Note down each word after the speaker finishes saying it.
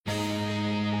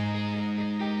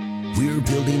We're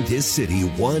building this city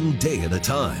one day at a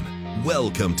time.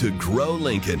 Welcome to Grow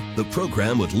Lincoln, the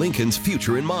program with Lincoln's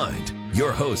future in mind.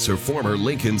 Your hosts are former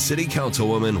Lincoln City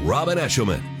Councilwoman Robin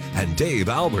Eshelman and Dave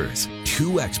Albers,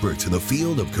 two experts in the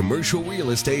field of commercial real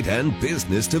estate and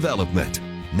business development.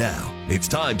 Now, it's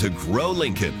time to Grow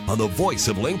Lincoln on the voice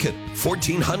of Lincoln,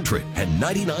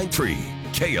 1499.3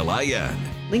 KLIN.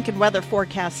 Lincoln weather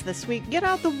forecast this week. Get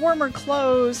out the warmer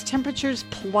clothes. Temperatures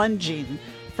plunging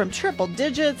from triple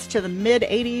digits to the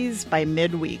mid-80s by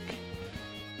midweek.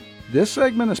 This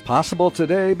segment is possible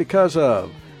today because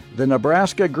of the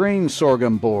Nebraska Grain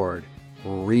Sorghum Board,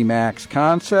 Remax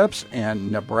Concepts,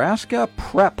 and Nebraska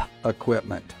Prep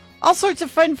Equipment. All sorts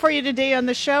of fun for you today on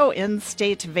the show.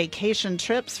 In-state vacation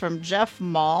trips from Jeff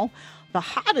Mall. The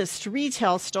hottest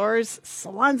retail stores,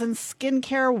 salons, and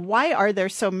skincare. Why are there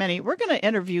so many? We're going to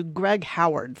interview Greg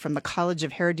Howard from the College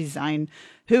of Hair Design,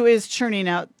 who is churning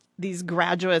out these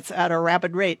graduates at a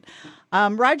rapid rate.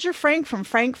 Roger Frank from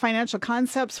Frank Financial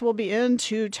Concepts will be in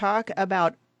to talk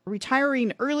about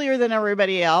retiring earlier than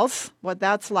everybody else, what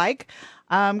that's like.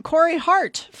 Corey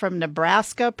Hart from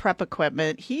Nebraska Prep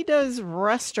Equipment. He does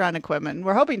restaurant equipment.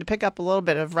 We're hoping to pick up a little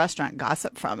bit of restaurant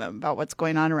gossip from him about what's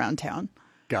going on around town.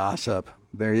 Gossip.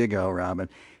 There you go, Robin.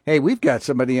 Hey, we've got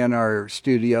somebody in our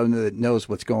studio that knows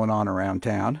what's going on around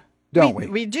town, don't we?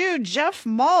 We do. Jeff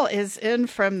Mall is in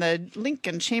from the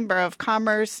Lincoln Chamber of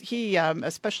Commerce. He,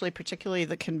 particularly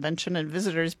the Convention and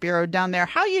Visitors Bureau down there.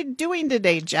 How you doing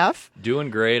today, Jeff? Doing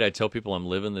great. I tell people I'm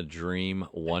living the dream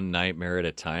one nightmare at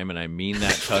a time, and I mean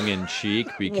that tongue-in-cheek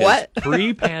because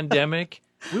pre-pandemic,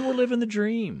 we were living the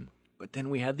dream. But then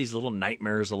we had these little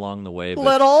nightmares along the way.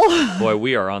 But boy,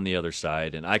 we are on the other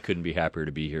side, and I couldn't be happier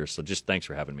to be here. So just thanks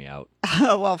for having me out.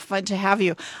 Well, fun to have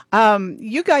you.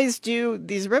 You guys do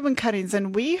these ribbon cuttings,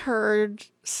 and we heard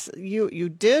you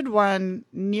did one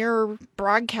near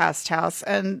Broadcast House,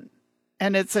 and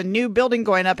it's a new building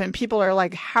going up, and people are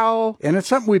like, "How?" And it's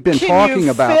something we've been talking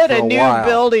about for a while. Fit a new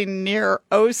building near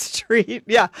O Street?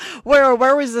 Yeah.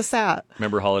 Where was this at?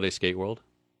 Remember Holiday Skate World?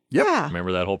 Yep. Yeah.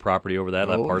 Remember that whole property over there,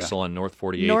 that parcel on North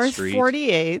 48th Street? North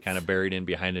 48th. Kind of buried in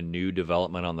behind a new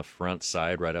development on the front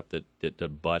side, right up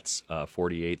that butts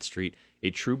 48th Street. A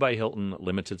True by Hilton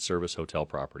limited service hotel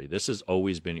property. This has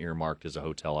always been earmarked as a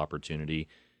hotel opportunity.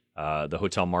 The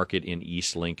hotel market in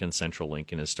East Lincoln, Central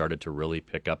Lincoln, has started to really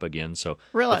pick up again. So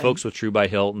the folks with True by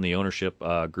Hilton, the ownership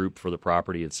group for the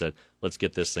property, had said, let's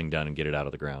get this thing done and get it out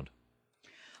of the ground.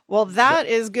 Well, that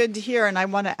is good to hear, and I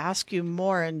want to ask you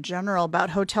more in general about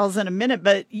hotels in a minute,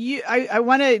 but I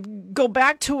want to go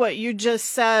back to what you just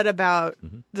said about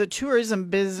the tourism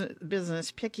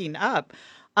business picking up.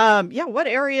 What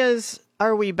areas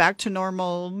are we back to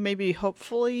normal, maybe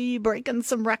hopefully breaking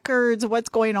some records? What's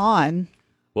going on?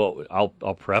 Well,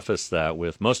 I'll preface that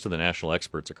with most of the national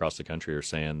experts across the country are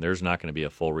saying there's not going to be a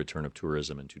full return of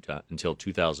tourism until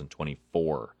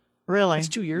 2024. Really? It's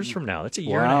 2 years from now. That's a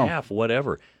year and a half,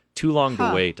 whatever. Too long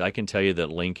to wait. I can tell you that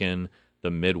Lincoln, the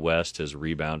Midwest, has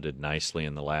rebounded nicely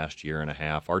in the last year and a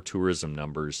half. Our tourism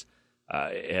numbers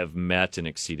have met and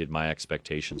exceeded my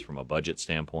expectations from a budget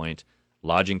standpoint.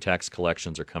 Lodging tax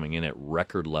collections are coming in at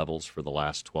record levels for the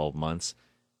last 12 months.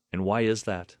 And why is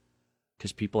that?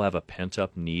 Because people have a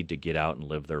pent-up need to get out and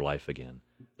live their life again.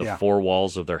 The four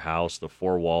walls of their house, the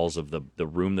four walls of the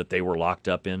room that they were locked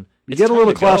up in. You get a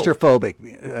little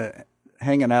claustrophobic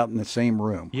hanging out in the same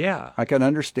room. Yeah. I can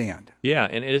understand. Yeah,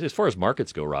 and as far as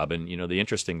markets go, Robin, the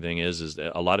interesting thing is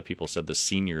that a lot of people said the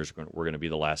seniors were going to be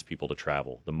the last people to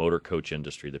travel. The motor coach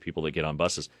industry, the people that get on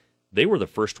buses, they were the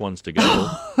first ones to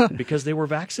go because they were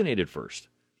vaccinated first.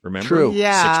 Remember? True.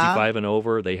 Yeah. 65 and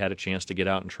over, they had a chance to get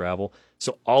out and travel.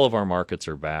 So all of our markets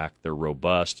are back. They're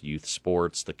robust. Youth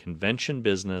sports. The convention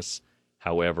business,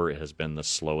 however, has been the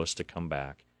slowest to come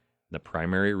back. The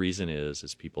primary reason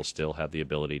is people still have the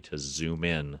ability to zoom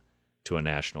in to a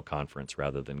national conference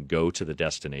rather than go to the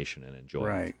destination and enjoy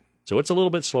it. So it's a little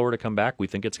bit slower to come back. We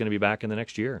think it's going to be back in the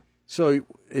next year. So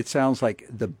it sounds like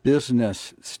the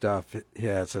business stuff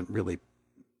hasn't really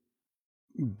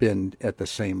been at the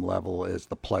same level as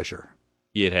the pleasure.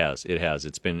 It has.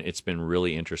 It's been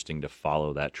really interesting to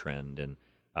follow that trend. And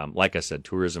like I said,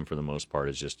 tourism for the most part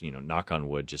is just, knock on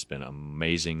wood, just been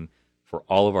amazing for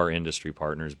all of our industry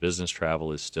partners. Business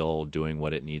travel is still doing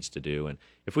what it needs to do. And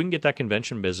if we can get that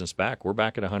convention business back, we're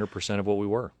back at 100% of what we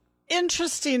were.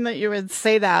 Interesting that you would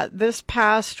say that. This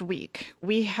past week,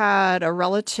 we had a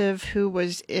relative who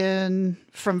was in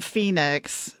from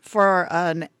Phoenix for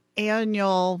an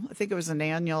annual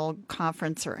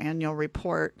conference or annual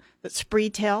report that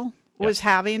Spreetail was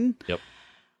having. Yep.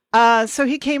 So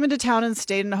he came into town and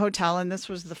stayed in a hotel, and this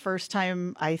was the first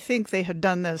time I think they had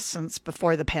done this since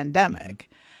before the pandemic.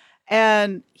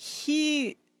 And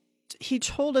he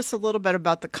told us a little bit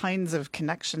about the kinds of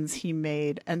connections he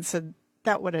made and said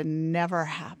that would have never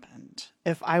happened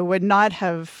if I would not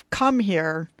have come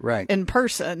here in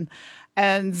person.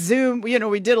 And Zoom,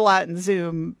 we did a lot in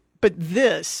Zoom, but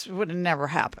this would have never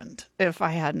happened if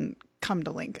I hadn't come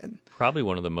to Lincoln. Probably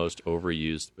one of the most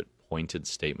overused but pointed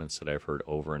statements that I've heard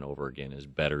over and over again is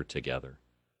better together.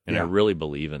 And I really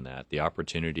believe in that. The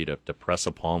opportunity to press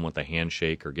a palm with a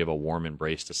handshake or give a warm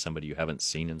embrace to somebody you haven't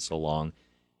seen in so long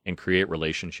and create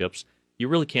relationships. You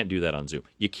really can't do that on Zoom.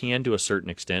 You can to a certain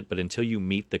extent, but until you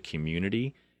meet the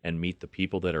community and meet the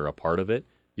people that are a part of it,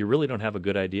 you really don't have a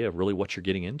good idea of really what you're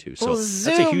getting into. So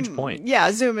Zoom, that's a huge point.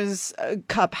 Yeah, Zoom is a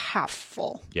cup half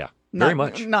full. Yeah, very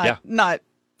much. Not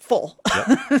full.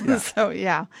 Yep. So,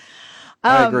 yeah.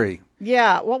 I agree.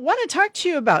 Yeah. Well, I want to talk to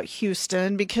you about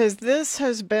Houston because this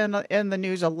has been in the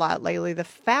news a lot lately. The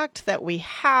fact that we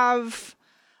have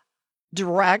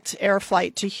direct air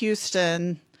flight to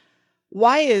Houston,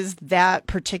 why is that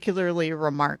particularly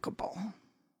remarkable?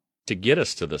 To get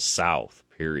us to the south,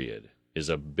 period, is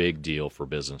a big deal for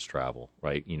business travel,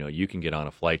 right? You can get on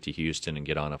a flight to Houston and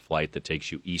get on a flight that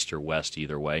takes you east or west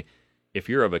either way. If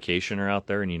you're a vacationer out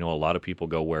there, and a lot of people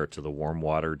go where? To the warm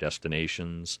water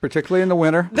destinations. Particularly in the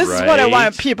winter. This is what I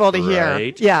want people to hear.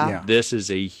 Yeah. This is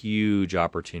a huge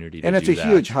opportunity to do that. And it's a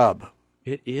huge hub.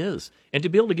 It is. And to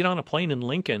be able to get on a plane in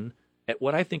Lincoln at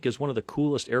what I think is one of the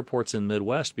coolest airports in the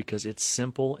Midwest because it's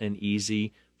simple and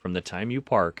easy from the time you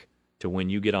park to when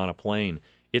you get on a plane.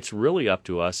 It's really up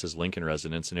to us as Lincoln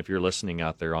residents, and if you're listening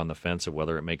out there on the fence of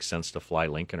whether it makes sense to fly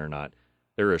Lincoln or not,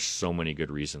 there are so many good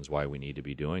reasons why we need to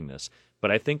be doing this.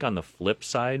 But I think on the flip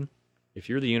side, if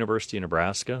you're the University of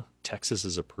Nebraska, Texas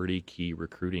is a pretty key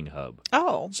recruiting hub.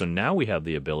 Oh. So now we have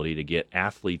the ability to get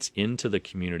athletes into the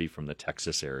community from the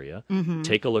Texas area,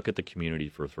 take a look at the community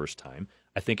for the first time.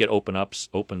 I think it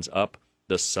opens up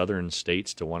the southern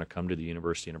states to want to come to the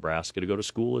University of Nebraska to go to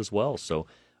school as well. So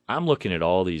I'm looking at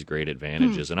all these great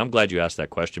advantages, and I'm glad you asked that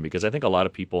question because I think a lot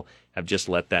of people have just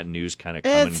let that news kind of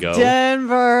come and go. It's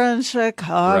Denver and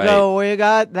Chicago. Right. We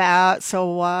got that.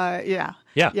 So,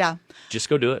 Yeah. Just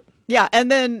go do it. Yeah.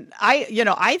 And then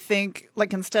I think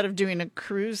like instead of doing a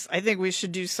cruise, I think we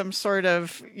should do some sort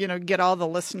of, get all the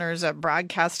listeners at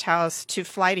Broadcast House to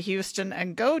fly to Houston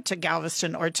and go to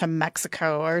Galveston or to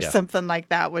Mexico or something like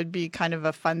that would be kind of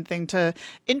a fun thing to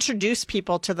introduce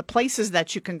people to the places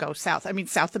that you can go south. I mean,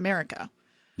 South America.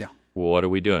 Yeah. Well, what are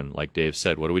we doing? Like Dave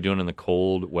said, what are we doing in the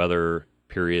cold weather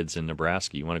periods in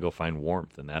Nebraska? You want to go find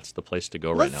warmth, and that's the place to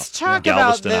go right now. Let's talk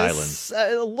Galveston about this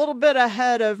a little bit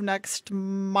ahead of next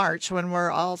March when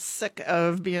we're all sick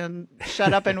of being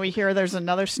shut up and we hear there's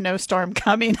another snowstorm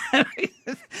coming.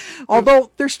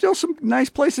 Although there's still some nice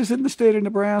places in the state of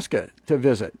Nebraska to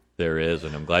visit. There is,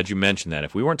 and I'm glad you mentioned that.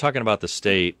 If we weren't talking about the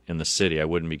state and the city, I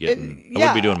wouldn't be doing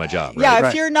my job. Right? Yeah,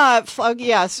 if you're not,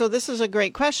 so this is a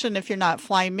great question. If you're not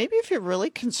flying, maybe if you're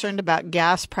really concerned about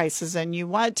gas prices and you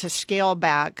want to scale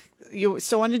back, you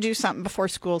still want to do something before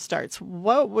school starts,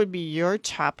 what would be your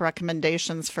top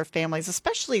recommendations for families,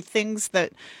 especially things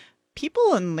that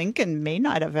people in Lincoln may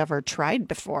not have ever tried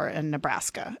before in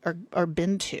Nebraska or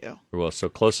been to? Well, so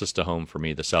closest to home for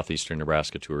me, the Southeastern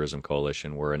Nebraska Tourism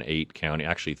Coalition. We're an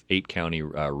 8-county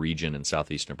region in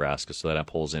southeast Nebraska. So that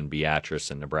pulls in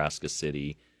Beatrice and Nebraska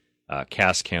City,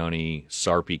 Cass County,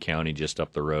 Sarpy County just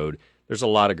up the road. There's a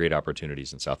lot of great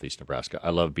opportunities in southeast Nebraska. I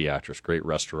love Beatrice. Great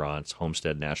restaurants,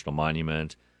 Homestead National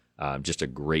Monument, just a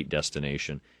great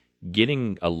destination.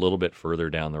 Getting a little bit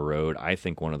further down the road, I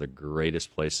think one of the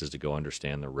greatest places to go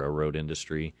understand the railroad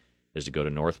industry is to go to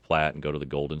North Platte and go to the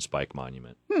Golden Spike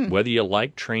Monument. Whether you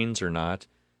like trains or not,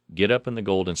 get up in the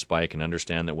Golden Spike and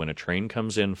understand that when a train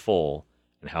comes in full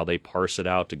and how they parse it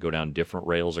out to go down different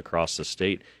rails across the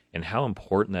state and how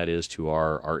important that is to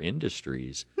our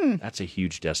industries, that's a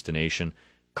huge destination.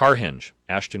 Carhenge,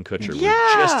 Ashton Kutcher. Yeah.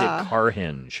 We're just at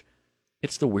Carhenge.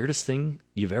 It's the weirdest thing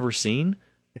you've ever seen.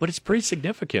 But it's pretty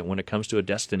significant when it comes to a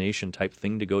destination type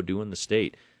thing to go do in the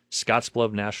state.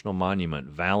 Scottsbluff National Monument,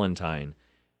 Valentine.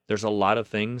 There's a lot of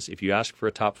things. If you ask for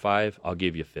a top 5, I'll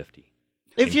give you 50.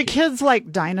 If your kids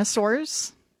like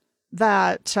dinosaurs,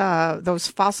 that those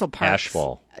fossil parks.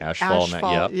 Ashfall.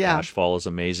 Yeah. Ashfall is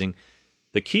amazing.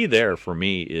 The key there for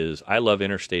me is I love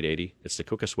Interstate 80. It's the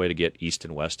quickest way to get east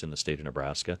and west in the state of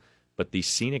Nebraska. But these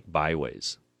scenic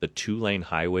byways, the 2-lane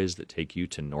highways that take you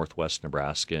to northwest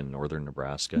Nebraska and northern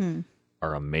Nebraska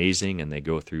are amazing, and they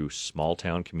go through small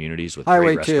town communities with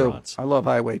Highway great restaurants. 2. I love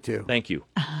Highway 2. Thank you.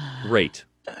 Great.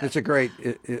 It's a great.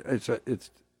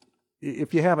 It's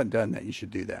if you haven't done that, you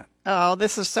should do that. Oh,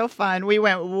 this is so fun. We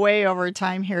went way over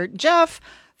time here. Jeff,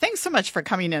 Thanks so much for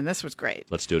coming in. This was great.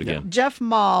 Let's do it again. Jeff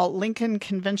Mall, Lincoln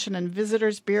Convention and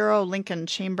Visitors Bureau, Lincoln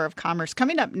Chamber of Commerce.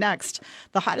 Coming up next,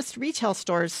 the hottest retail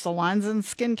stores, salons, and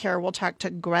skincare. We'll talk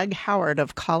to Greg Howard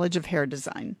of College of Hair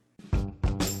Design.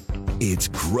 It's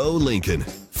Grow Lincoln,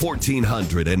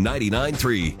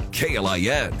 1499.3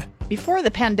 KLIN. Before the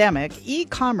pandemic,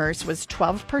 e-commerce was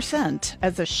 12%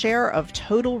 as a share of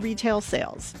total retail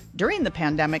sales. During the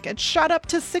pandemic, it shot up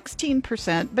to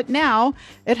 16%, but now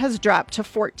it has dropped to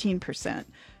 14%.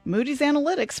 Moody's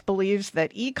Analytics believes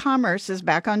that e-commerce is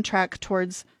back on track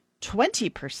towards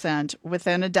 20%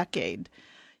 within a decade.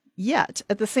 Yet,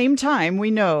 at the same time,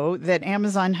 we know that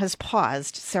Amazon has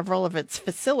paused several of its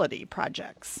facility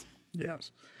projects.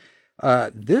 Yes.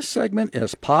 This segment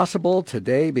is possible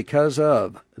today because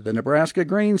of the Nebraska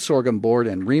Grain Sorghum Board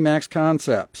and Remax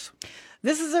Concepts.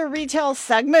 This is a retail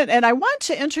segment, and I want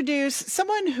to introduce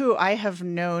someone who I have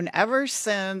known ever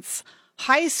since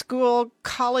high school,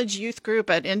 college youth group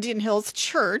at Indian Hills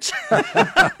Church.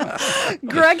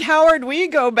 Greg Howard, we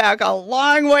go back a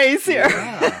long ways here.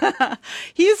 Yeah.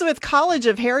 He's with College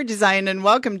of Hair Design, and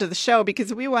welcome to the show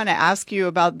because we want to ask you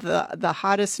about the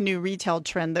hottest new retail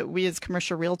trend that we as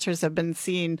commercial realtors have been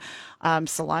seeing,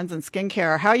 salons and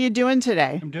skincare. How are you doing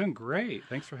today? I'm doing great.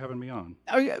 Thanks for having me on.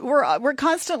 We're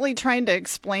constantly trying to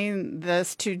explain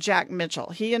this to Jack Mitchell.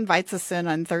 He invites us in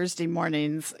on Thursday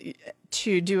mornings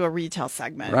to do a retail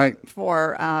segment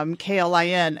for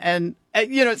KLIN. And,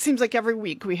 it seems like every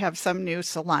week we have some new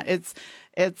salon. It's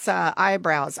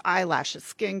eyebrows, eyelashes,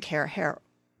 skincare, hair.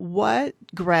 What,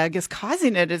 Greg, is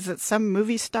causing it? Is it some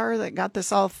movie star that got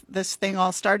this thing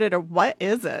all started, or what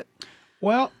is it?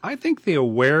 Well, I think the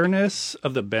awareness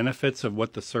of the benefits of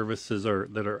what the services are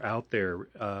that are out there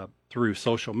through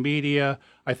social media.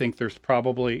 I think there's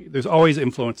always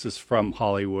influences from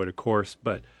Hollywood, of course,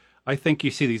 but I think you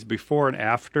see these before and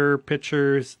after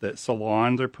pictures that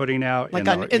salons are putting out. Like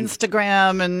on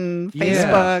Instagram and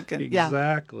Facebook.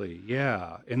 Exactly,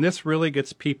 yeah. And this really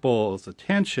gets people's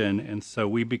attention, and so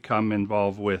we become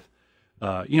involved with,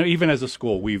 even as a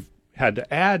school, we've had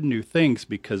to add new things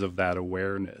because of that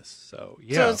awareness. So,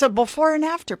 yeah. So before and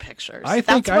after pictures. I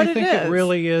think it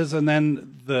really is. And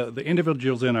then the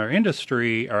individuals in our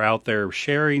industry are out there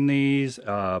sharing these.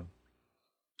 I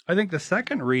think the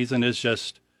second reason is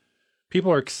just people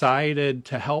are excited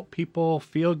to help people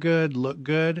feel good, look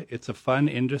good. It's a fun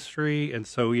industry, and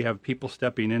so we have people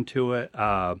stepping into it,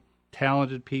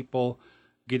 talented people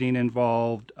getting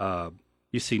involved.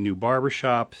 You see new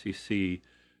barbershops, you see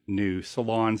new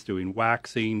salons doing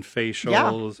waxing,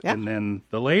 facials, and then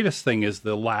the latest thing is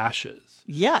the lashes.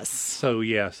 Yes. So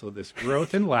this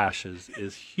growth in lashes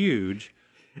is huge.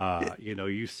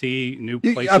 You see new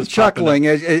places. I'm chuckling,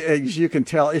 as you can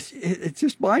tell. It's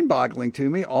just mind-boggling to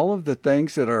me, all of the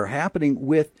things that are happening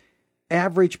with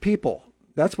average people.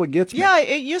 That's what gets me. Yeah,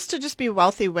 it used to just be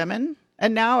wealthy women,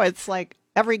 and now it's like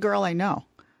every girl I know.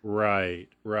 Right.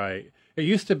 It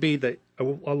used to be that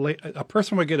a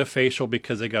person would get a facial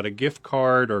because they got a gift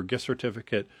card or gift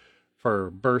certificate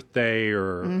for birthday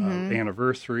or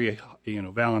anniversary,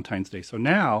 Valentine's Day. So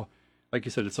now, like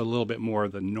you said, it's a little bit more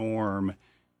the norm.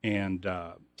 And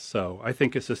so I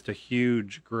think it's just a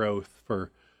huge growth for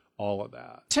all of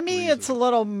that. To me, it's a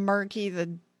little murky,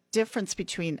 the difference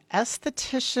between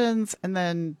estheticians and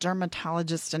then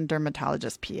dermatologists and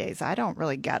dermatologist PAs. I don't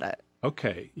really get it.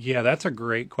 Okay. Yeah, that's a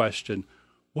great question.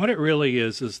 What it really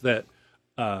is that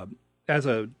as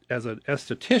an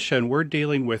esthetician, we're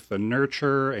dealing with the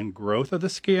nurture and growth of the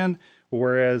skin,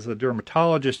 whereas a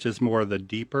dermatologist is more the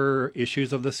deeper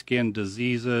issues of the skin,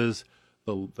 diseases,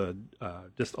 the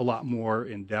just a lot more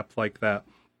in depth like that.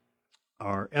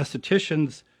 Our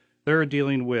estheticians, they're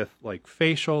dealing with like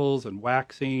facials and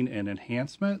waxing and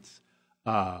enhancements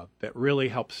that really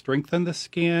help strengthen the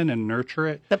skin and nurture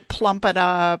it. That plump it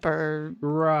up or...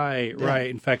 Right.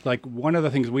 In fact, like one of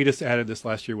the things we just added this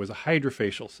last year was a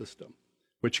hydrofacial system,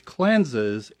 which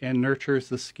cleanses and nurtures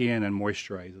the skin and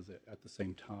moisturizes it at the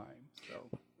same time.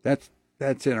 So that's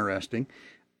interesting.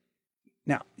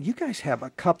 Now, you guys have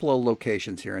a couple of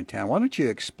locations here in town. Why don't you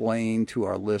explain to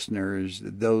our listeners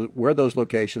where those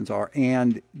locations are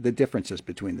and the differences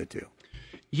between the two?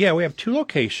 Yeah, we have two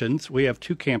locations. We have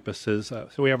two campuses.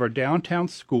 So we have our downtown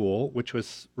school, which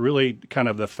was really kind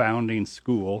of the founding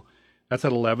school. That's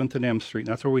at 11th and M Street.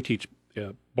 And that's where we teach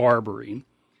barbering.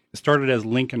 It started as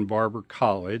Lincoln Barber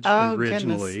College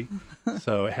originally.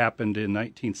 So it happened in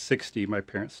 1960. My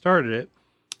parents started it.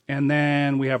 And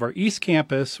then we have our East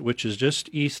Campus, which is just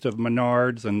east of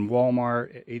Menards and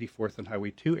Walmart at 84th and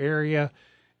Highway 2 area.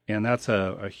 And that's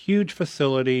a huge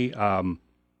facility.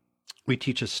 We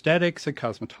teach aesthetics and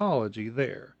cosmetology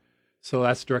there. So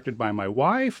that's directed by my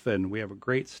wife, and we have a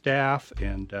great staff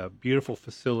and a beautiful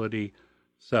facility.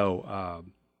 So,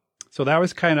 so that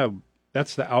was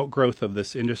that's the outgrowth of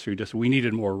this industry. Just we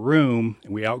needed more room,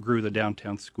 and we outgrew the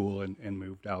downtown school and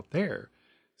moved out there.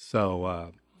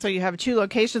 So, so you have 2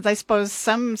 locations. I suppose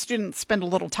some students spend a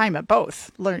little time at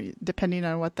both, depending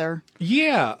on what they're.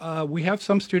 Yeah, we have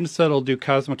some students that'll do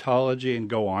cosmetology and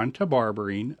go on to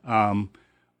barbering.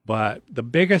 But the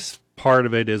biggest part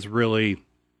of it is really.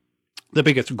 The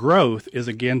biggest growth is,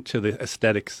 again, to the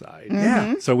aesthetic side.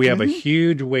 Yeah. So we have a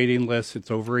huge waiting list.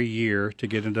 It's over a year to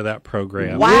get into that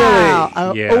program. Wow.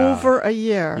 Really? Yeah. Over a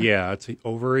year. Yeah, it's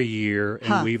over a year.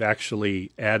 And we've actually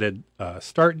added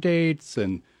start dates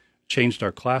and changed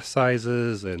our class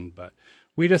sizes. But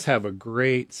we just have a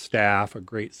great staff, a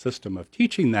great system of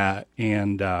teaching that.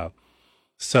 And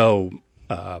so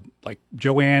like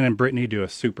Joanne and Brittany do a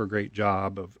super great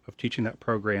job of teaching that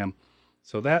program.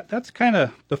 So that's kind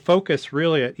of the focus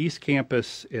really at East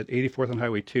Campus at 84th and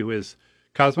Highway 2 is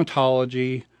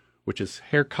cosmetology, which is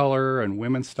hair color and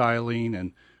women's styling,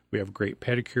 and we have great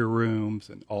pedicure rooms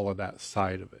and all of that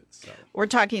side of it. So We're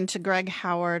talking to Greg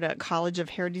Howard at College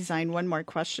of Hair Design. One more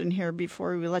question here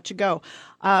before we let you go.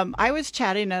 I was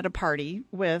chatting at a party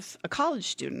with a college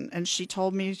student, and she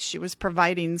told me she was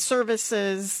providing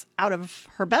services out of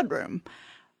her bedroom,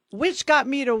 which got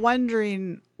me to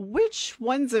wondering which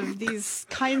ones of these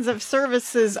kinds of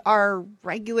services are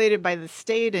regulated by the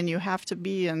state and you have to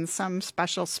be in some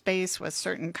special space with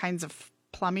certain kinds of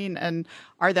plumbing, and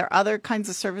are there other kinds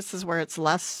of services where it's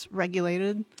less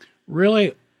regulated?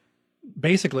 really,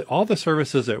 basically all the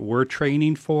services that we're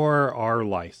training for are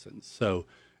licensed. So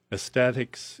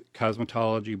aesthetics,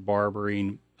 cosmetology,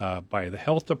 barbering by the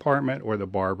health department or the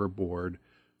barber board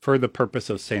for the purpose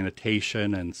of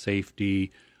sanitation and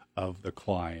safety of the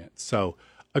client. So,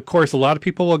 of course, a lot of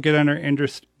people will get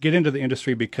into the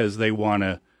industry because they want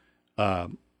to,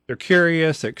 they're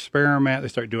curious, experiment, they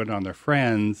start doing it on their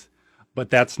friends,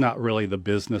 but that's not really the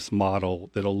business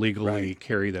model that'll legally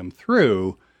carry them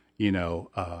through,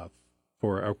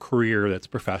 for a career that's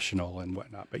professional and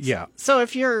whatnot. But yeah. So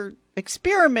if you're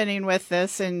experimenting with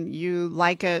this and you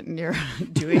like it and you're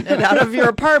doing it out of your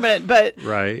apartment, but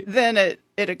then it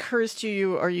occurs to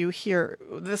you or you hear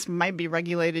this might be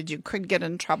regulated, you could get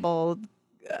in trouble.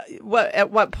 At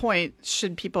what point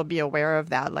should people be aware of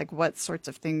that? Like what sorts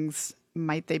of things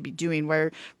might they be doing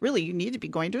where really you need to be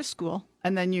going to a school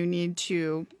and then you need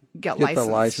to get licensed?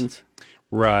 The license.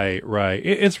 Right.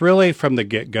 It's really from the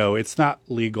get-go. It's not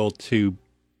legal to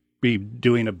be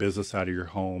doing a business out of your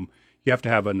home. You have to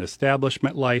have an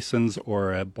establishment license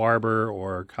or a barber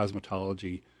or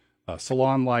cosmetology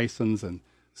salon license, and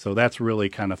so that's really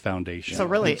kind of foundational. So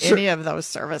really any of those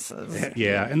services.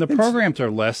 Yeah, and the programs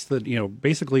are less than,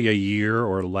 basically a year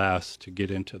or less to get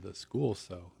into the school,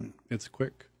 so it's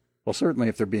quick. Well, certainly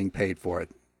if they're being paid for it,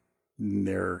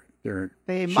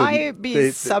 they might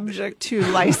be subject to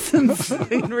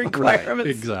licensing requirements.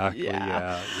 Exactly.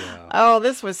 Yeah. Oh,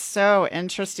 this was so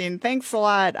interesting. Thanks a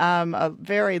lot. A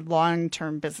very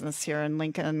long-term business here in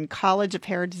Lincoln. College of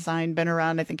Hair Design, been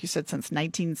around, I think you said, since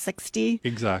 1960.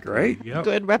 Exactly. Right. Yep.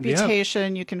 Good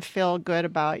reputation. Yep. You can feel good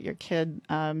about your kid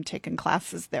taking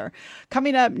classes there.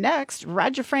 Coming up next,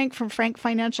 Roger Frank from Frank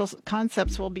Financial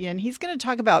Concepts will be in. He's going to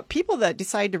talk about people that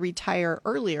decide to retire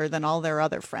earlier than all their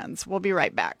other friends. We'll be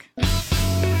right back.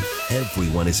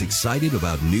 Everyone is excited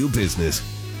about new business,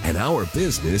 and our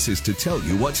business is to tell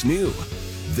you what's new.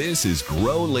 This is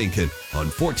Grow Lincoln on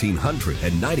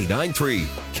 1499.3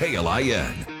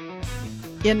 KLIN.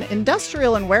 In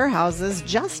industrial and warehouses,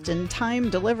 just-in-time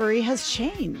delivery has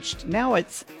changed. Now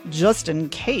it's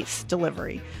just-in-case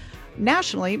delivery.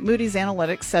 Nationally, Moody's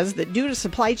Analytics says that due to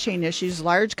supply chain issues,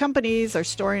 large companies are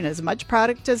storing as much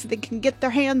product as they can get their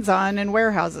hands on in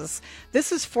warehouses.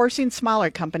 This is forcing smaller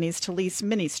companies to lease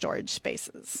mini storage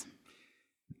spaces.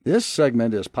 This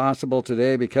segment is possible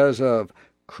today because of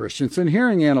Christensen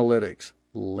Hearing Analytics,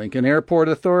 Lincoln Airport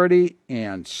Authority,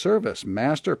 and Service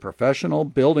Master Professional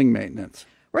Building Maintenance.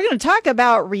 We're going to talk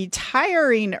about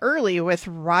retiring early with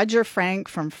Roger Frank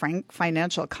from Frank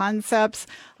Financial Concepts.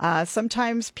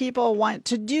 Sometimes people want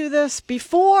to do this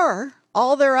before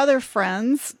all their other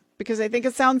friends because they think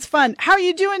it sounds fun. How are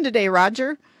you doing today,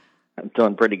 Roger? I'm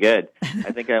doing pretty good.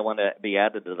 I think I want to be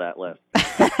added to that list.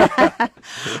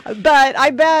 But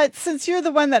I bet since you're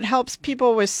the one that helps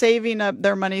people with saving up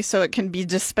their money so it can be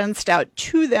dispensed out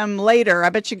to them later, I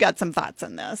bet you got some thoughts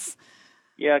on this.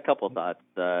 Yeah, a couple of thoughts.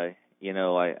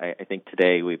 I think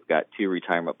today we've got 2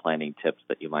 retirement planning tips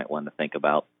that you might want to think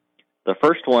about. The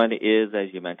first one is,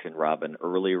 as you mentioned, Robin,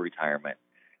 early retirement.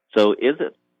 So is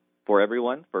it for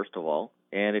everyone, first of all?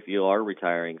 And if you are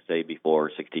retiring, say,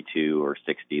 before 62 or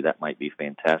 60, that might be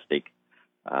fantastic.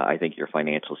 I think your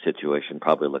financial situation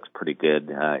probably looks pretty good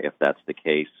if that's the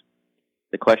case.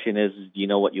 The question is, do you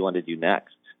know what you want to do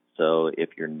next? So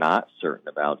if you're not certain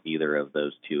about either of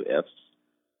those two ifs,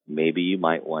 maybe you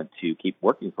might want to keep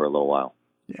working for a little while.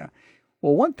 Yeah.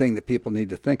 Well, one thing that people need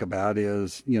to think about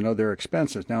is, their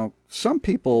expenses. Now, some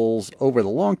people's over the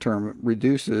long term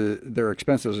their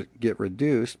expenses get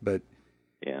reduced, but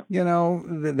yeah,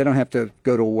 they don't have to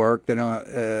go to work. They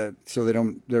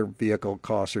don't, their vehicle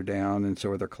costs are down, and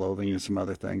so are their clothing and some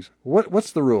other things.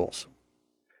 What's the rules?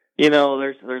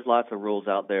 There's lots of rules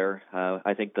out there.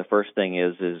 I think the first thing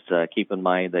is keep in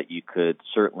mind that you could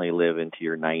certainly live into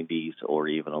your 90s or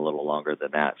even a little longer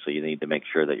than that. So you need to make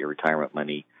sure that your retirement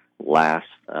money lasts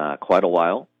quite a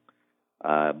while.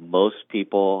 Most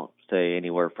people say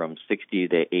anywhere from 60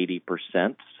 to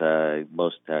 80%.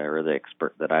 The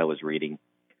expert that I was reading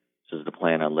says to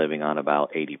plan on living on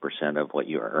about 80% of what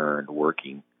you earned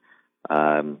working.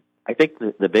 I think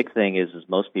the big thing is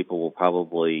most people will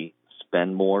probably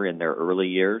spend more in their early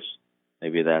years.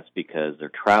 Maybe that's because they're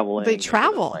traveling. They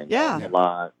travel, yeah. A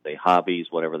lot, they hobbies,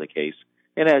 whatever the case.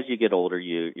 And as you get older,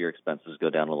 your expenses go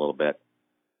down a little bit.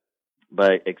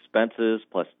 But expenses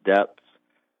plus debts,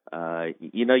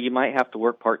 you might have to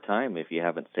work part-time if you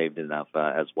haven't saved enough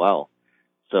as well.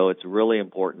 So it's really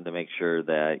important to make sure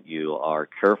that you are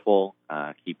careful,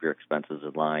 keep your expenses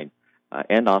in line,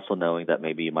 and also knowing that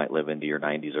maybe you might live into your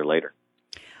 90s or later.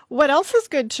 What else is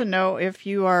good to know if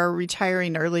you are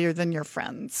retiring earlier than your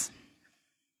friends?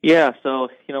 Yeah, so,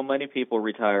 many people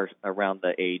retire around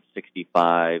the age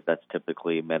 65. That's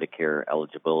typically Medicare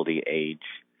eligibility age.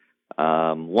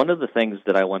 One of the things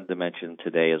that I wanted to mention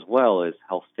today as well is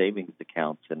health savings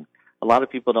accounts. And a lot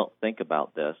of people don't think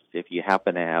about this. If you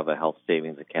happen to have a health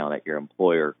savings account at your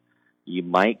employer, you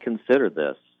might consider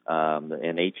this. An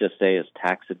HSA is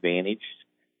tax advantaged.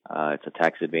 It's a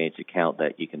tax advantage account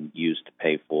that you can use to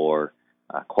pay for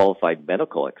qualified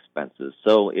medical expenses.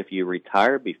 So if you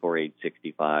retire before age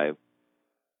 65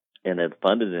 and have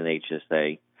funded an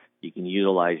HSA, you can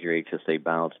utilize your HSA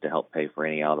balance to help pay for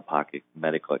any out-of-pocket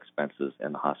medical expenses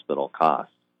and the hospital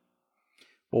costs.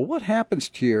 Well, what happens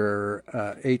to your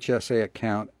HSA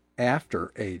account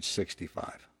after age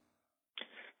 65?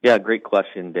 Yeah, great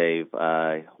question, Dave.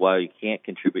 While you can't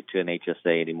contribute to an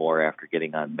HSA anymore after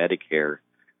getting on Medicare,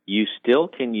 you still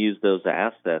can use those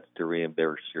assets to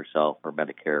reimburse yourself for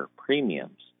Medicare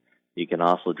premiums. You can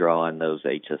also draw on those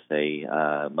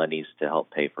HSA monies to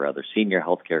help pay for other senior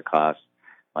health care costs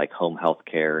like home health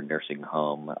care, nursing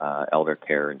home, elder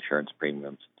care, insurance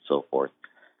premiums, and so forth.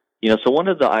 So one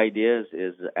of the ideas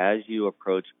is as you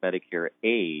approach Medicare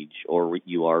age or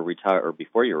you are retired or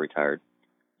before you're retired,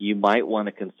 you might want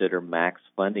to consider max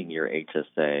funding your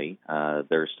HSA.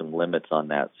 There's some limits on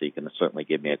that, so you can certainly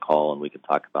give me a call and we can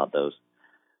talk about those.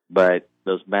 But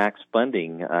those max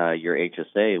funding your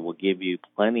HSA will give you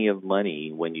plenty of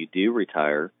money when you do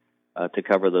retire to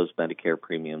cover those Medicare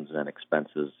premiums and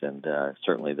expenses, and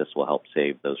certainly this will help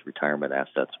save those retirement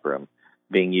assets from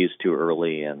being used too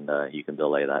early, and you can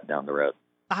delay that down the road.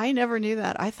 I never knew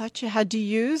that. I thought you had to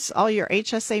use all your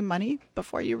HSA money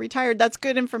before you retired. That's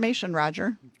good information,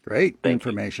 Roger. Great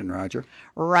information, Roger.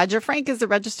 Roger Frank is the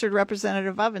registered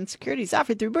representative of and securities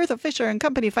offered through Bertha Fisher and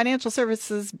Company Financial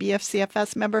Services,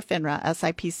 BFCFS member FINRA,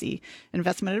 SIPC.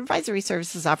 Investment advisory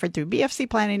services offered through BFC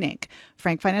Planning, Inc.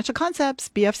 Frank Financial Concepts,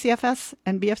 BFCFS,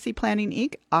 and BFC Planning,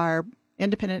 Inc. are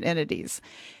independent entities.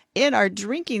 In our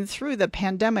Drinking Through the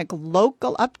Pandemic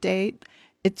local update,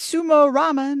 Itsumo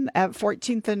Ramen at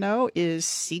 14th and O is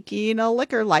seeking a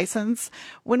liquor license.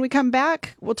 When we come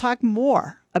back, we'll talk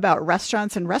more about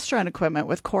restaurants and restaurant equipment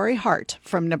with Corey Hart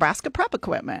from Nebraska Prep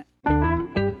Equipment.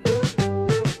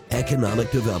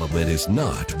 Economic development is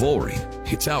not boring.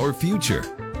 It's our future.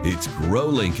 It's Grow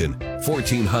Lincoln,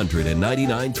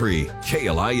 1499.3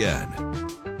 KLIN.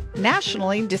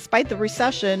 Nationally, despite the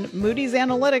recession, Moody's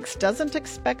Analytics doesn't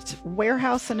expect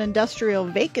warehouse and industrial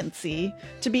vacancy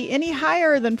to be any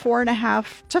higher than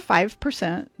 4.5% to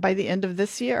 5% by the end of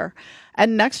this year.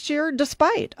 And next year,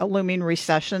 despite a looming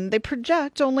recession, they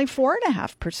project only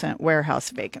 4.5%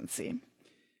 warehouse vacancy.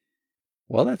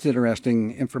 Well, that's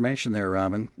interesting information there,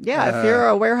 Robin. Yeah, if you're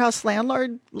a warehouse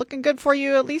landlord, looking good for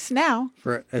you at least now.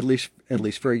 For at least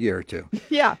for a year or two.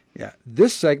 Yeah. Yeah.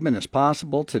 This segment is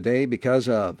possible today because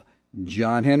of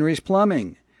John Henry's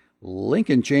Plumbing,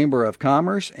 Lincoln Chamber of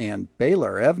Commerce, and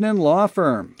Baylor Evnen Law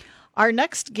Firm. Our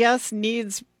next guest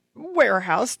needs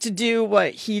warehouse to do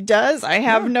what he does. I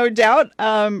have no doubt.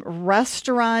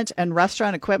 Restaurant and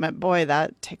restaurant equipment. Boy,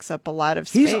 that takes up a lot of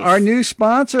space. He's our new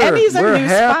sponsor. And he's our We're new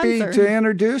happy sponsor. to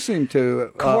introduce him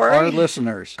to our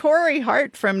listeners. Corey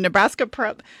Hart from Nebraska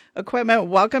Prep Equipment.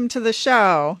 Welcome to the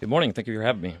show. Good morning. Thank you for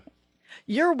having me.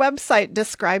 Your website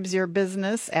describes your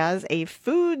business as a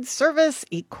food service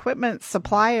equipment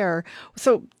supplier.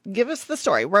 So give us the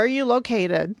story. Where are you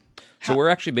located? So we're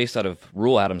actually based out of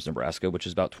rural Adams, Nebraska, which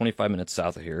is about 25 minutes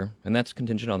south of here, and that's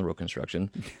contingent on the road construction.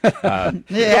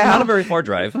 Yeah. Not a very far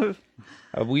drive.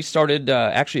 We started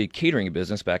actually a catering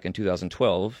business back in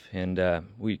 2012, and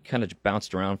we kind of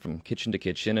bounced around from kitchen to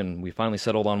kitchen, and we finally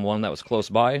settled on one that was close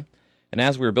by. And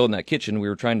as we were building that kitchen, we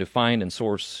were trying to find and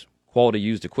source quality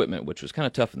used equipment, which was kind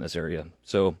of tough in this area.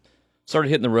 So started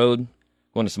hitting the road,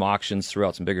 going to some auctions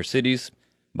throughout some bigger cities,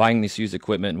 buying this used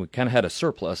equipment, and we kind of had a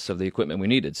surplus of the equipment we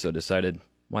needed, so decided,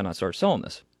 why not start selling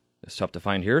this? It's tough to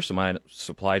find here, so might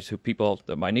supply to people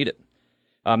that might need it.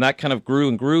 That kind of grew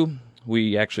and grew.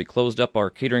 We actually closed up our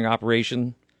catering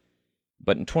operation,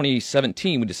 but in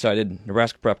 2017, we decided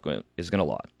Nebraska Prep Equipment is going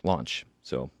to launch.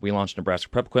 So we launched Nebraska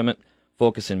Prep Equipment,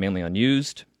 focusing mainly on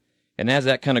used. And as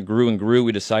that kind of grew and grew,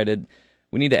 we decided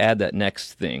we need to add that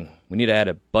next thing. We need to add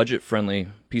a budget-friendly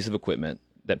piece of equipment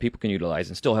that people can utilize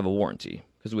and still have a warranty.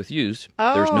 Because with used,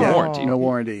 there's no warranty. No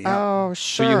warranty. Yeah. Oh,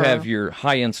 sure. So you have your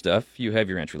high-end stuff, you have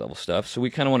your entry-level stuff. So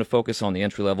we kind of want to focus on the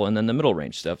entry-level and then the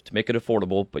middle-range stuff to make it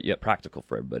affordable but yet practical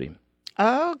for everybody.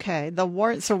 Okay,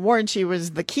 so warranty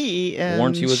was the key in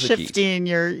Warranty was the key. shifting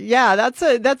your. Yeah, that's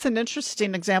an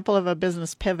interesting example of a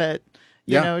business pivot.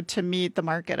 You Yeah. know, to meet the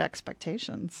market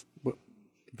expectations.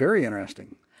 Very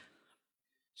interesting.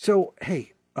 So,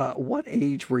 hey, what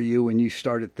age were you when you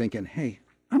started thinking, hey,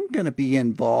 I'm going to be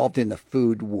involved in the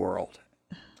food world?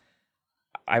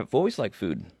 I've always liked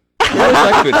food. So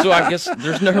I guess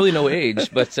there's really no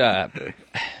age, but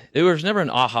it was never an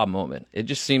aha moment. It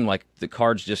just seemed like the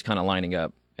cards just kind of lining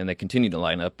up, and they continued to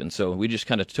line up, and so we just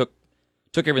kind of took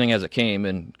everything as it came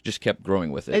and just kept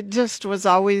growing with it. It just was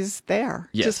always there,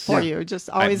 Yes. just for you, just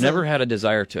always. I've never had a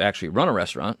desire to actually run a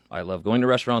restaurant. I love going to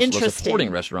restaurants, love Interesting. supporting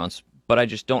restaurants, but I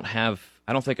just don't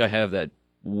think I have that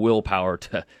willpower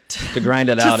to grind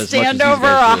it out to as much as stand these over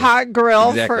guys a do. hot grill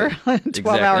Exactly. for 12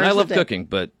 Exactly. hours And I love a day. cooking,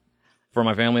 but for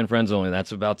my family and friends only,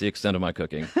 that's about the extent of my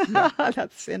cooking.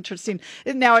 That's interesting.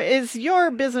 Now, is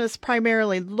your business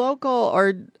primarily local,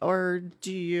 or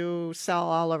do you sell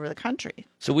all over the country?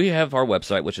 So we have our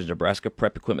website, which is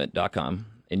nebraskaprepequipment.com,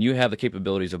 and you have the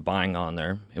capabilities of buying on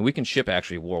there, and we can ship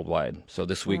actually worldwide. So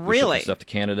this week we're Really? shipping stuff to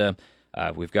Canada.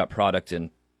 We've got product in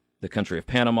the country of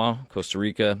Panama, Costa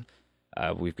Rica.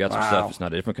 We've got some stuff. It's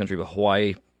not a different country, but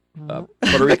Hawaii, Puerto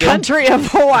The Rico. country of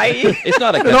Hawaii. It's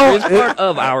not a country. It's part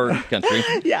of our country.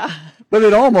 Yeah, But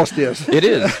it almost is. It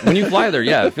is. When you fly there,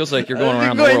 yeah, it feels like you're going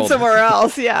around the going world. somewhere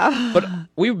else. Yeah. But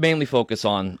we mainly focus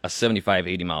on a 75,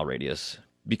 80-mile radius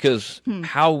because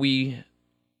how we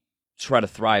try to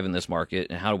thrive in this market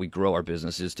and how do we grow our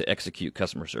business is to execute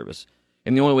customer service.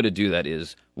 And the only way to do that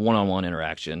is one-on-one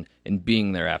interaction and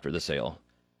being there after the sale.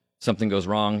 Something goes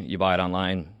wrong, you buy it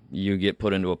online, you get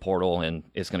put into a portal, and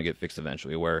it's going to get fixed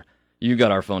eventually, where you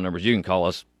got our phone numbers. You can call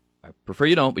us. I prefer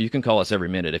you don't, but you can call us every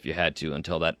minute if you had to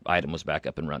until that item was back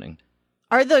up and running.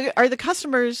 Are the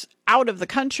customers out of the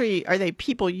country? Are they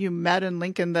people you met in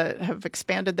Lincoln that have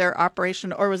expanded their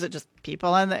operation, or was it just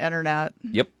people on the internet?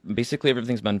 Yep. Basically,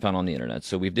 everything's been found on the internet.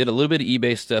 So we did a little bit of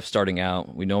eBay stuff starting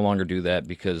out. We no longer do that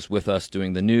because with us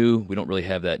doing the new, we don't really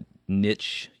have that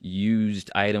niche used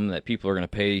item that people are going to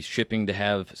pay shipping to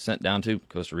have sent down to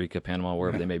Costa Rica, Panama,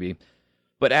 wherever they may be.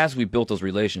 But as we built those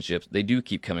relationships, they do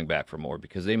keep coming back for more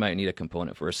because they might need a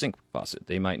component for a sink faucet.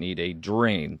 They might need a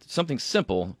drain, something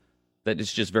simple that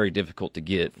is just very difficult to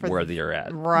get where they're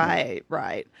at. Right,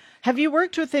 right. Have you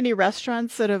worked with any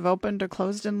restaurants that have opened or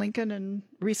closed in Lincoln in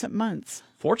recent months?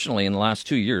 Fortunately, in the last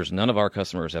 2 years, none of our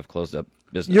customers have closed up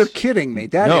business. You're kidding me.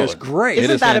 That is great. Isn't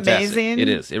It is that fantastic. amazing? It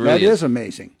is. It That really is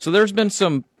amazing. So there's been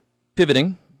some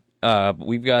pivoting.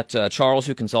 We've got Charles,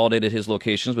 who consolidated his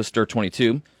locations with Stir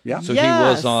 22. Yeah. So Yes.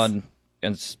 he was on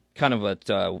and kind of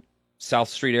at South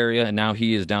Street area, and now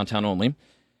he is downtown only.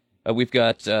 We've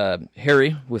got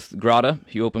Harry with Grata.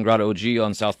 He opened Grata OG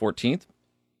on South 14th.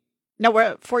 No, we're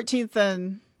at 14th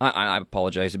and... I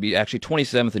apologize. It'd be actually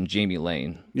 27th and Jamie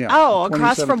Lane. Yeah. Oh,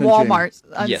 across 27th from and Walmart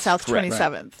on Yes, South correct.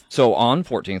 27th. So on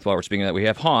 14th, while we're speaking of that, we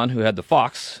have Han, who had the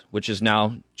Fox, which is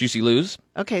now Juicy Lou's.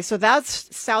 Okay, so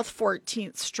that's South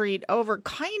 14th Street over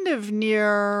kind of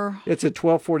near... It's at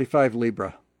 1245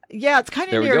 Libra. Yeah, it's kind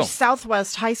There of we near go.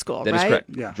 Southwest High School, That right? is correct.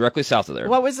 Yeah. Directly south of there.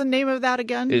 What was the name of that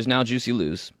again? It is now Juicy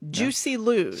Lou's. Juicy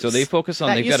Lou's. So they focus on.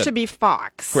 That they've used got to be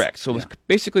Fox. Correct. So it's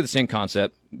basically the same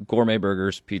concept: gourmet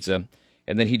burgers, pizza,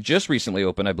 and then he just recently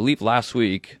opened, I believe, last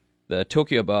week, the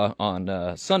Tokyo Ba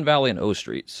on Sun Valley and O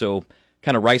Street. So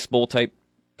kind of rice bowl type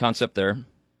concept there.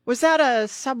 Was that a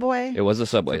Subway? It was a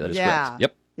Subway. That is correct.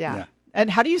 Yep. Yeah. And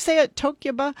how do you say it?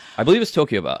 Tokyoba? I believe it's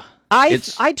Tokyo Ba.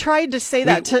 I tried to say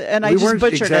that and I we just weren't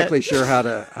butchered exactly it. sure how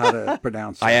to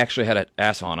pronounce it. I actually had an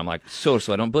ass on. I'm like, so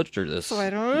I don't butcher this. So I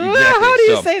don't. How do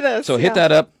you say this? So hit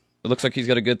that up. It looks like he's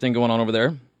got a good thing going on over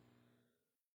there.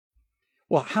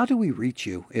 Well, how do we reach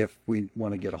you if we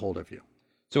want to get a hold of you?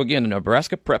 So again,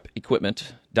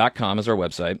 NebraskaPrepEquipment.com is our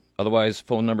website. Otherwise,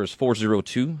 phone number is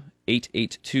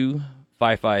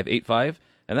 402-882-5585.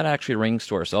 And that actually rings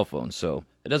to our cell phone. So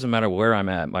it doesn't matter where I'm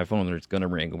at. My phone is going to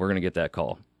ring. We're going to get that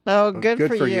call. Oh, good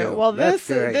Good for for you. you. Well, That's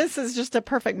great. this is just a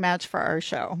perfect match for our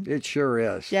show. It sure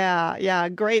is. Yeah,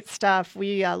 great stuff.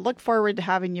 We look forward to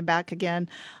having you back again.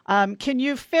 Can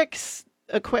you fix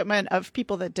equipment of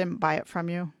people that didn't buy it from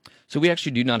you? So we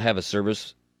actually do not have a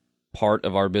service part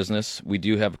of our business. We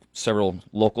do have several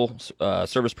local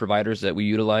service providers that we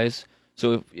utilize.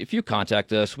 So if you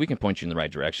contact us, we can point you in the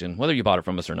right direction. Whether you bought it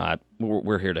from us or not,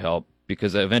 we're here to help,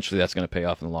 because eventually that's going to pay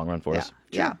off in the long run for us.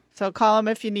 Yeah. So call him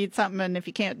if you need something, and if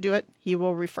you can't do it, he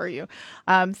will refer you.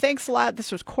 Thanks a lot.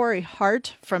 This was Corey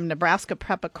Hart from Nebraska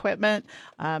Prep Equipment.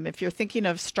 If you're thinking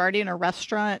of starting a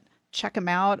restaurant, check them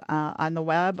out on the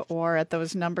web or at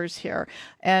those numbers here.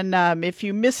 And if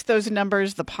you missed those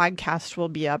numbers, the podcast will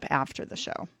be up after the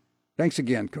show. Thanks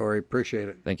again, Corey. Appreciate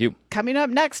it. Thank you. Coming up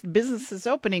next, businesses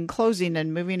opening, closing,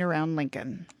 and moving around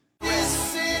Lincoln. This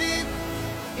city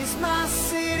is my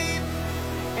city,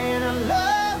 and I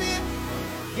love it.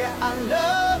 Yeah, I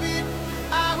love it.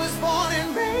 I was born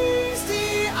and raised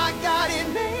here. I got it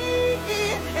made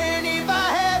here, and if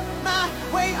I have my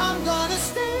way, I'm gonna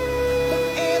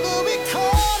stay every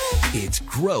corner. It's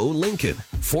Grow Lincoln,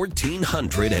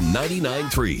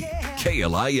 1499.3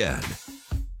 KLIN.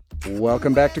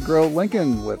 Welcome back to Grow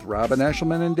Lincoln with Robin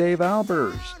Eshelman and Dave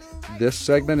Albers. This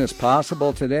segment is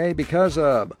possible today because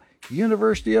of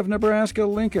University of Nebraska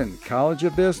Lincoln College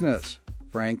of Business,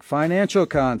 Frank Financial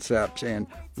Concepts, and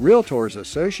Realtors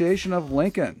Association of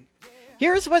Lincoln.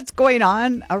 Here's what's going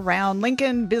on around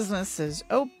Lincoln. Businesses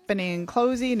opening,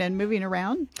 closing, and moving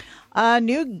around. A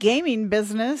new gaming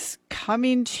business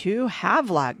coming to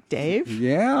Havelock, Dave.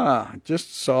 Yeah,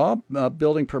 just saw a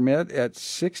building permit at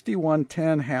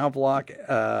 6110 Havelock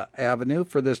Avenue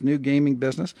for this new gaming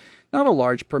business. Not a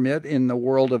large permit in the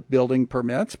world of building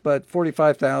permits, but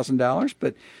 $45,000.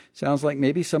 But sounds like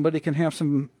maybe somebody can have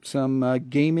some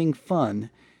gaming fun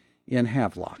in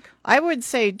Havelock. I would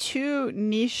say two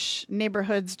niche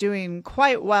neighborhoods doing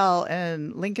quite well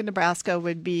in Lincoln, Nebraska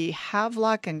would be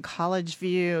Havelock and College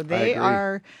View. They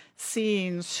are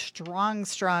seeing strong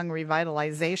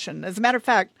revitalization. As a matter of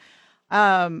fact,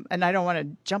 and I don't want to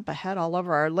jump ahead all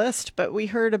over our list, but we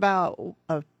heard about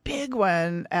a big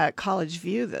one at College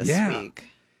View this week.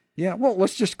 Yeah, well,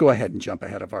 let's just go ahead and jump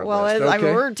ahead of our list. I mean,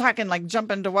 Okay? we're talking like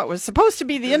jumping to what was supposed to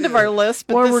be the end of our list,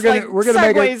 but Well, this we're gonna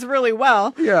make segues really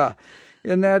well. Yeah,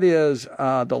 and that is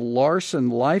the Larson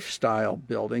Lifestyle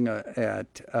Building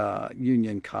at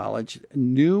Union College.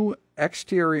 New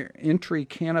exterior entry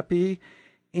canopy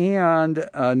and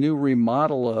a new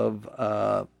remodel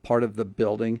of part of the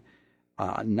building.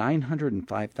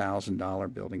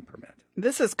 $905,000 building permit.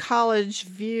 This is College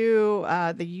View,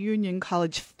 the Union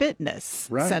College Fitness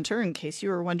Center, in case you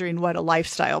were wondering what a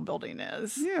lifestyle building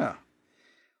is. Yeah.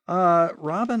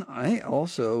 Robin, I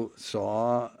also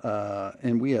saw,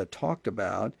 and we had talked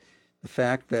about the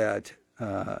fact that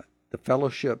the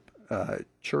Fellowship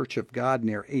Church of God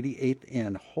near 88th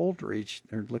and Holdridge,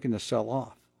 they're looking to sell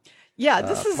off. Yeah,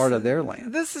 this is part of their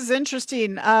land. This is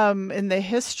interesting. In the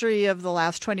history of the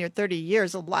last 20 or 30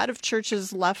 years, a lot of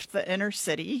churches left the inner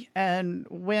city and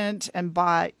went and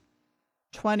bought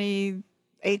 20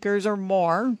 acres or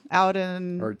more out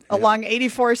along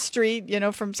 84th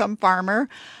Street, from some farmer,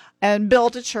 and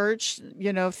built a church,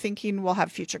 thinking we'll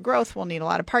have future growth. We'll need a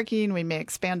lot of parking. We may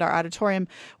expand our auditorium.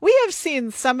 We have seen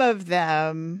some of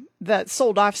them that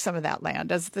sold off some of that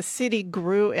land as the city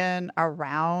grew in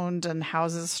around and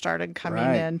houses started coming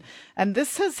in. And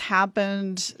this has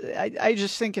happened. I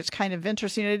just think it's kind of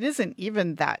interesting. It isn't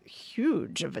even that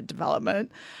huge of a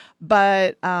development,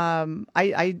 but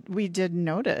we did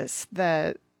notice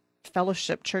that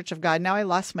Fellowship Church of God. Now I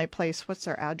lost my place. What's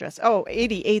their address? Oh,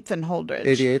 88th and Holdridge.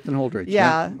 88th and Holdridge.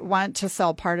 Yeah, want to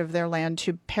sell part of their land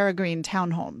to Peregrine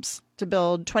Townhomes to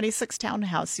build 26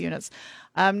 townhouse units.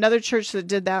 Another church that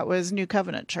did that was New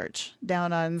Covenant Church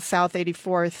down on South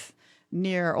 84th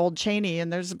near Old Cheney,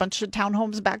 and there's a bunch of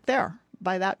townhomes back there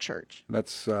by that church.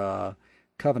 That's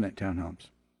Covenant Townhomes.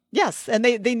 Yes, and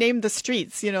they named the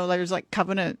streets. You know, there's like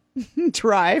Covenant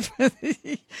Drive.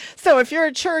 So if you're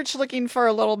a church looking for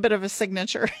a little bit of a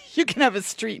signature, you can have a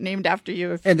street named after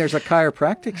you. And there's a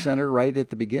chiropractic center right at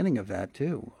the beginning of that,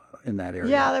 too, in that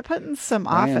area. Yeah, they're putting some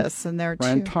office in there, too.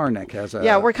 Ryan Tarnick has a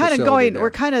Yeah, we're kind of going, there.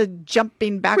 we're kind of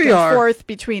jumping back and forth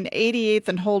between 88th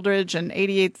and Holdridge and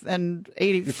 88th and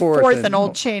 84th and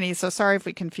Old Cheney. So sorry if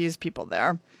we confuse people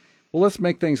there. Well, let's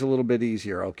make things a little bit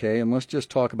easier, okay? And let's just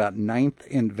talk about 9th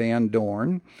and Van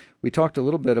Dorn. We talked a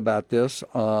little bit about this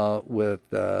with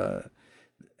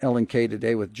L&K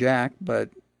today with Jack, but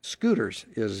Scooters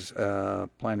is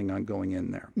planning on going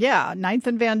in there. Yeah, 9th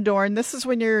and Van Dorn. This is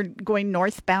when you're going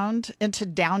northbound into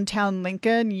downtown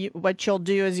Lincoln. What you'll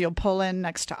do is you'll pull in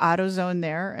next to AutoZone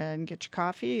there and get your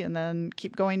coffee and then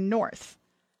keep going north.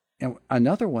 And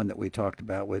another one that we talked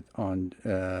about on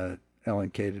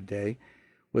L&K today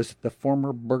was the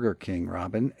former Burger King,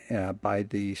 Robin, by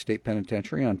the state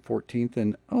penitentiary on 14th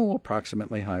and,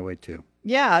 approximately Highway 2.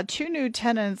 Yeah, 2 new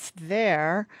tenants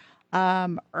there.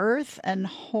 Earth and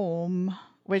Home,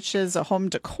 which is a home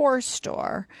decor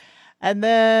store. And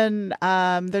then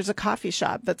there's a coffee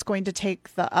shop that's going to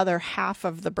take the other half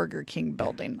of the Burger King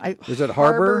building. Is it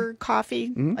Harbor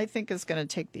Coffee, mm-hmm. I think, is going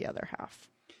to take the other half.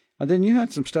 And then you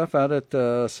had some stuff out at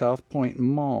the South Point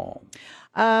Mall.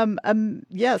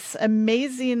 Yes,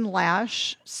 Amazing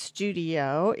Lash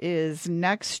Studio is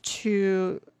next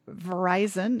to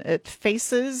Verizon. It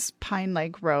faces Pine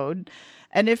Lake Road.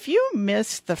 And if you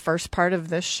missed the first part of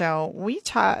this show, we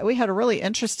had a really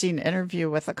interesting interview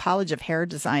with the College of Hair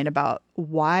Design about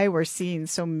why we're seeing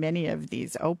so many of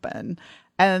these open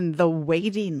and the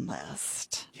waiting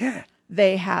list. Yeah.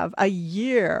 They have a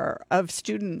year of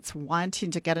students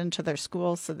wanting to get into their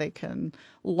school so they can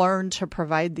learn to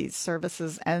provide these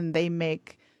services, and they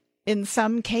make, in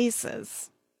some cases,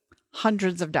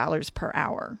 hundreds of dollars per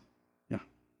hour.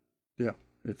 Yeah,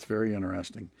 it's very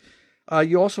interesting.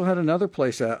 You also had another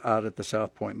place out at the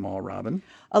South Point Mall, Robin.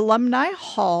 Alumni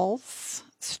Halls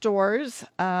Stores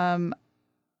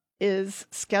is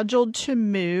scheduled to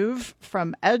move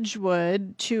from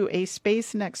Edgewood to a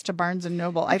space next to Barnes &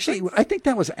 Noble. I think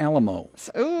that was Alamo.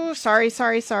 Oh, sorry.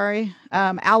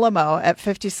 Alamo at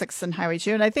 56th and Highway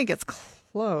 2, and I think it's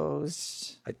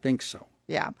closed. I think so.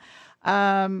 Yeah.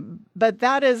 But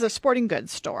that is a sporting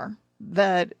goods store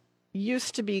that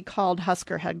used to be called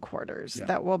Husker Headquarters. Yeah.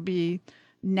 That will be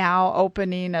now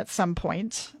opening at some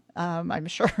point. I'm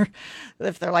sure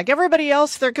if they're like everybody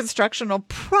else, their construction will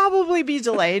probably be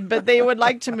delayed, but they would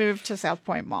like to move to South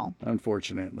Point Mall.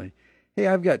 Unfortunately. Hey,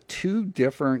 I've got 2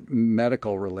 different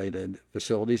medical-related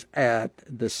facilities at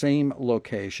the same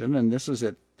location, and this is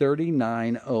at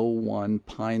 3901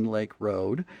 Pine Lake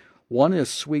Road. One is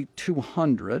Suite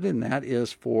 200, and that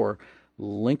is for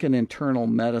Lincoln Internal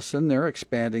Medicine. They're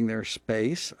expanding their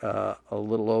space a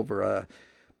little over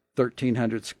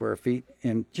 1,300 square feet.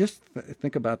 And just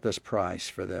think about this price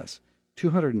for this,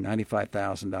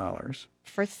 $295,000.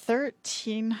 For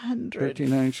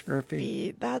 1,300 square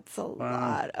feet. That's a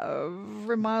lot of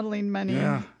remodeling money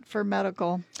for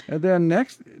medical. And then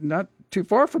next, not too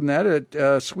far from that,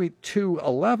 at Suite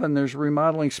 211, there's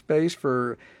remodeling space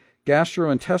for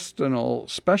gastrointestinal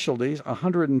specialties,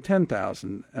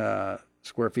 110,000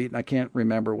 square feet. And I can't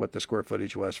remember what the square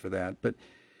footage was for that, but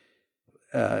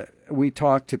we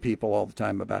talk to people all the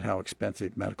time about how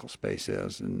expensive medical space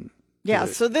is. And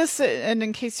so this, and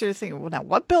in case you're thinking, well, now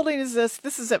what building is this?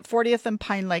 This is at 40th and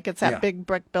Pine Lake. It's that big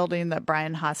brick building that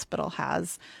Bryan Hospital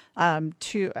has.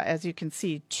 As you can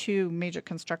see, 2 major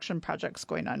construction projects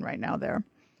going on right now there.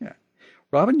 Yeah.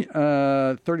 Robin,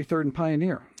 33rd and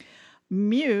Pioneer.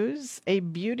 Muse, a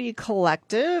beauty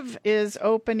collective, is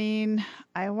opening.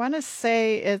 I want to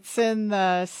say it's in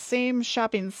the same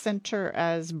shopping center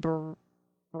as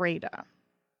Breda.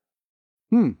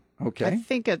 Okay. I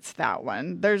think it's that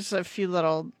one. There's a few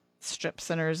little strip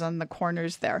centers on the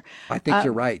corners there. I think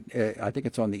you're right. I think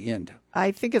it's on the end.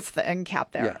 I think it's the end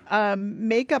cap there. Yeah.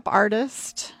 Makeup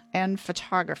artist and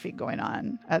photography going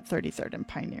on at 33rd and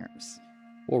Pioneers.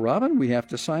 Well, Robin, we have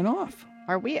to sign off.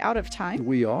 Are we out of time?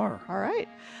 We are. All right.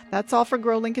 That's all for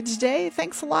Grow Lincoln today.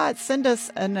 Thanks a lot. Send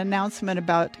us an announcement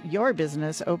about your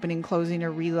business opening, closing,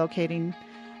 or relocating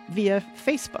via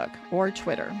Facebook or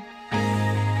Twitter.